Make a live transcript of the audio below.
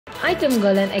Item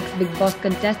girl and ex-Big Boss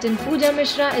contestant Pooja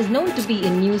Mishra is known to be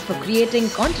in news for creating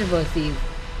controversies.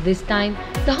 This time,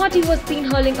 the hottie was seen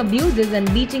hurling abuses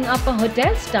and beating up a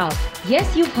hotel staff.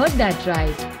 Yes, you've heard that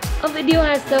right. A video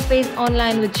has surfaced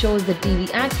online which shows the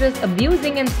TV actress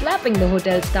abusing and slapping the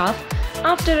hotel staff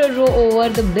after a row over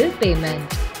the bill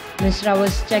payment. Mishra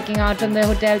was checking out from the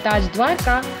hotel Taj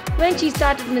Dwarka when she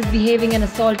started misbehaving and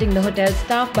assaulting the hotel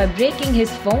staff by breaking his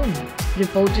phone.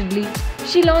 Reportedly,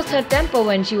 she lost her temper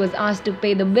when she was asked to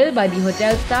pay the bill by the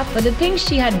hotel staff for the things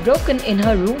she had broken in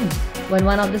her room. When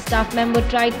one of the staff members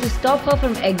tried to stop her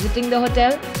from exiting the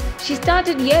hotel, she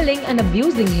started yelling and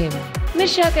abusing him.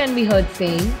 Mishra can be heard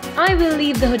saying, "I will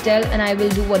leave the hotel and I will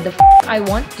do what the I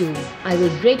want to. I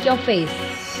will break your face.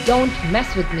 Don't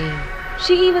mess with me."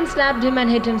 She even slapped him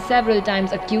and hit him several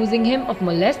times, accusing him of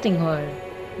molesting her.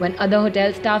 When other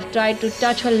hotel staff tried to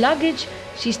touch her luggage,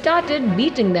 she started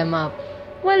beating them up.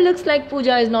 Well, looks like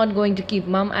Pooja is not going to keep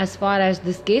mum as far as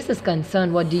this case is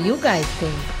concerned. What do you guys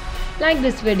think? Like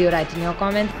this video, write in your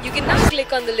comments. You can now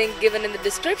click on the link given in the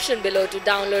description below to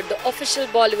download the official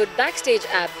Bollywood Backstage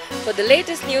app for the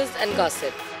latest news and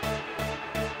gossip.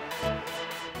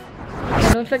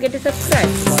 And don't forget to subscribe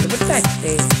to Bollywood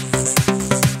Backstage.